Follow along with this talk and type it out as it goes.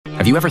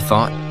Have you ever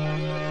thought,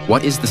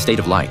 what is the state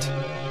of light?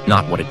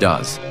 Not what it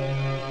does,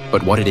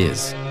 but what it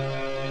is.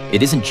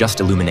 It isn't just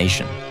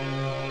illumination.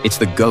 It's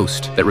the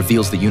ghost that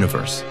reveals the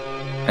universe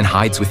and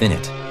hides within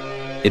it.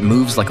 It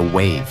moves like a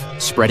wave,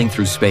 spreading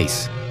through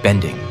space,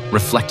 bending,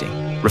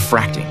 reflecting,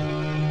 refracting.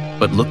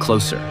 But look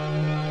closer.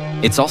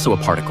 It's also a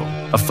particle,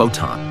 a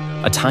photon,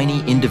 a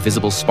tiny,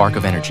 indivisible spark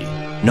of energy.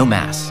 No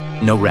mass,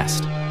 no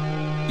rest.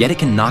 Yet it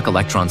can knock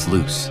electrons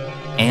loose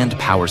and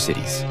power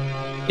cities.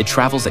 It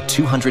travels at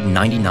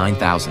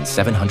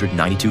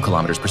 299,792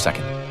 kilometers per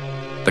second,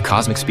 the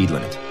cosmic speed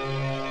limit.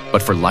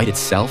 But for light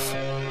itself,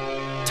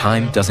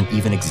 time doesn't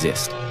even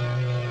exist.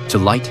 To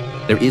light,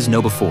 there is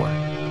no before,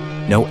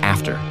 no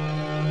after,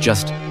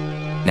 just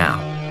now.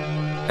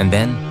 And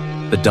then,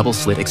 the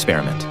double-slit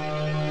experiment.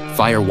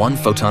 Fire one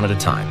photon at a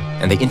time,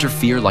 and they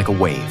interfere like a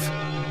wave,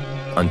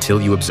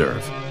 until you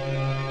observe.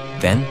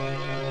 Then,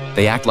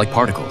 they act like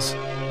particles.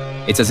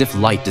 It's as if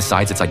light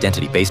decides its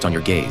identity based on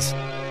your gaze.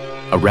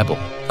 A rebel,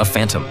 a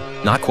phantom,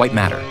 not quite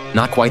matter,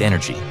 not quite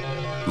energy.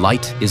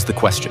 Light is the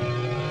question,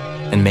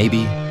 and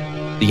maybe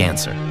the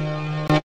answer.